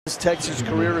His Texas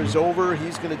career is over.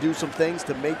 He's going to do some things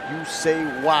to make you say,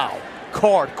 wow.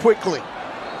 Card quickly.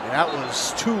 And that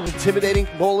was too intimidating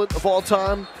bullet of all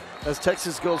time as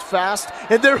Texas goes fast.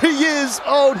 And there he is.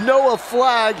 Oh, no, a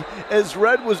flag as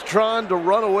Red was trying to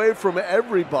run away from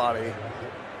everybody.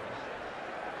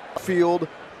 Field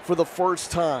for the first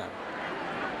time.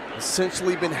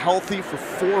 Essentially been healthy for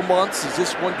 4 months as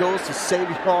this one goes to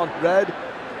Savion Red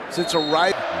since a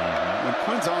right. When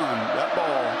Quinn's on, that ball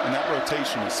and that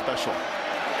rotation is special.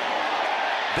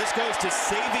 This goes to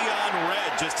Savion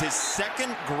Red, just his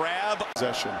second grab.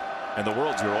 Possession. And the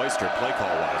world's your oyster play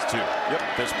call-wise, too. Yep,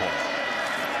 at this point.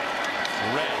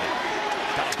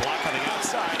 Red got a block on the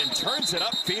outside and turns it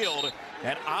upfield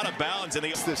and out of bounds. In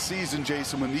This season,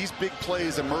 Jason, when these big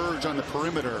plays emerge on the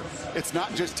perimeter, it's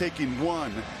not just taking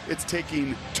one, it's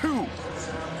taking two.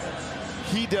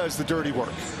 He does the dirty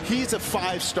work. He's a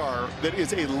five-star that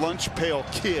is a lunch pail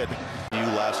kid.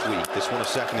 Last week, this one a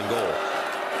second and goal.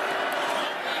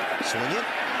 Swing it,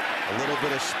 a little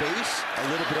bit of space, a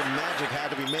little bit of magic had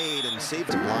to be made, and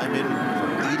saved some linemen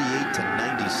from 88 to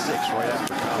 96 right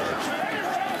after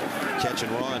college. Catch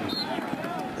and run.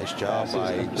 Nice job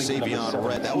by Savion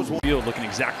Red. That was one. Field looking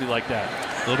exactly like that.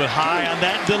 A little bit high on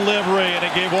that delivery, and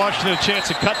it gave Washington a chance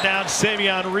to cut down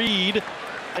Savion Reed.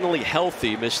 Finally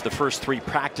healthy, missed the first 3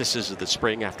 practices of the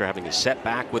spring after having a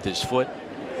setback with his foot.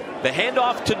 The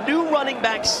handoff to new running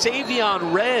back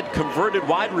Savion Red, converted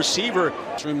wide receiver.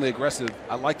 Extremely aggressive.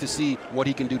 I'd like to see what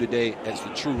he can do today as the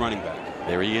true running back.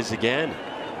 There he is again.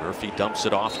 Murphy dumps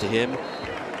it off to him.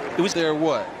 It was there,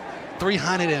 what,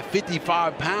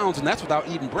 355 pounds, and that's without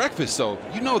eating breakfast, so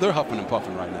you know they're huffing and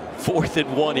puffing right now. 4th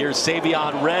and 1. Here's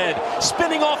Savion Red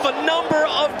spinning off a number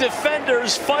of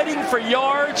defenders, fighting for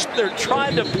yards. They're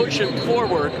trying to push him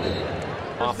forward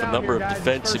off a number of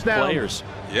defensive players.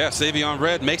 Yeah, Savion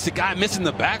Red makes a guy missing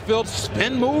the backfield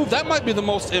spin move. That might be the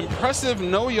most impressive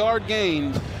no-yard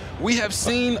gain we have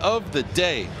seen of the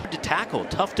day. To tackle,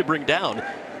 tough to bring down,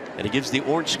 and he gives the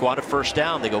Orange squad a first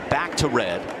down. They go back to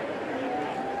Red.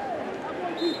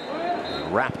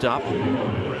 Wrapped up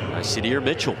by Sadir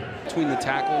Mitchell. Between the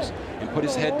tackles and put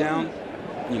his head down,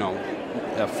 you know,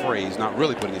 a phrase, not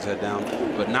really putting his head down,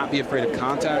 but not be afraid of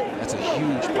contact, that's a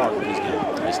huge part of his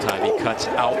game. This time he cuts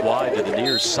out wide to the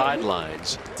near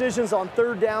sidelines. Decisions on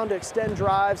 3rd down to extend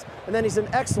drives, and then he's an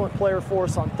excellent player for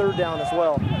us on 3rd down as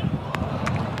well.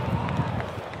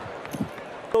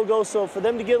 So for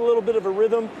them to get a little bit of a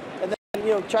rhythm and then,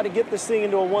 you know, try to get this thing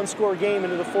into a 1-score game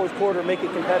into the 4th quarter, make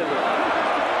it competitive.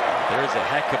 There's a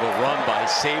heck of a run by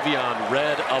Savion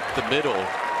Red up the middle.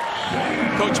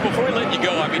 Coach, before we let you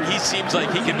go, I mean, he seems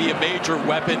like he can be a major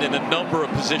weapon in a number of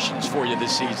positions for you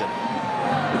this season.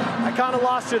 I kind of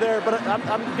lost you there, but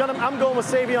I'm going with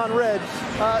Savion Red.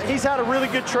 He's had a really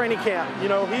good training camp. You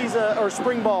know, or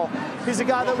spring ball. He's a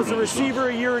guy that was a receiver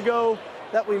a year ago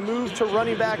that we moved to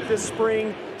running back this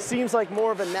spring. Seems like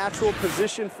more of a natural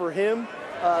position for him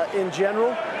in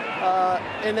general.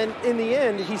 And then in the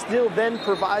end, he still then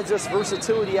provides us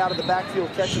versatility out of the backfield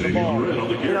catching the ball.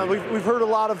 You know, we've heard a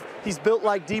lot of he's built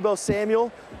like Deebo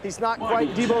Samuel. He's not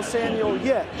quite Deebo Samuel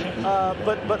yet,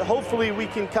 but hopefully we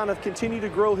can kind of continue to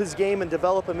grow his game and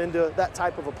develop him into that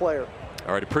type of a player.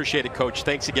 All right, appreciate it, Coach.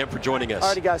 Thanks again for joining us. All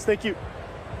righty, guys. Thank you.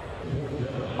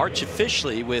 Arch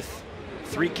officially with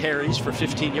 3 carries for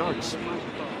 15 yards.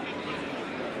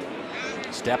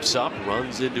 Steps up,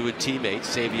 runs into a teammate,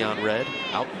 Savion Red,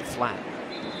 out in the flat.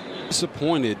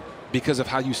 Disappointed because of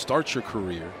how you start your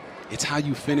career. It's how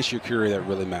you finish your career that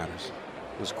really matters.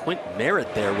 It was Quint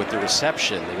Merritt there with the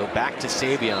reception. They go back to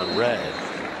Savion Red.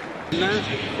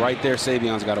 Right there,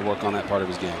 Savion's got to work on that part of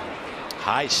his game.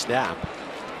 High snap.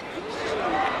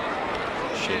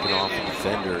 Shaking off the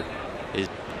defender.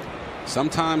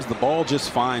 Sometimes the ball just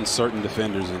finds certain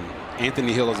defenders, and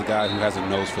Anthony Hill is a guy who has a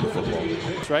nose for the football.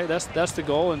 That's right. That's the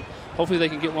goal, and hopefully they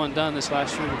can get one done this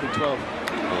last year in the Big 12.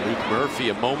 Malik Murphy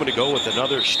a moment ago with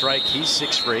another strike. He's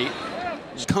 6 for 8.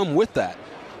 Come with that.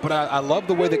 But I love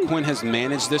the way that Quinn has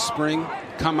managed this spring.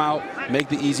 Come out, make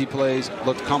the easy plays,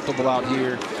 look comfortable out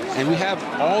here. And we have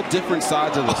all different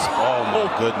sides of this. Oh,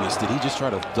 my goodness. Did he just try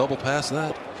to double pass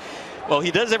that? Well,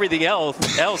 he does everything else.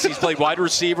 He's played wide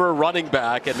receiver, running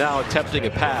back, and now attempting a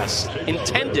pass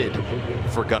intended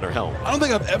for Gunnar Helm. I don't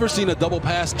think I've ever seen a double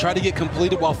pass try to get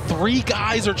completed while 3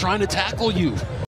 guys are trying to tackle you.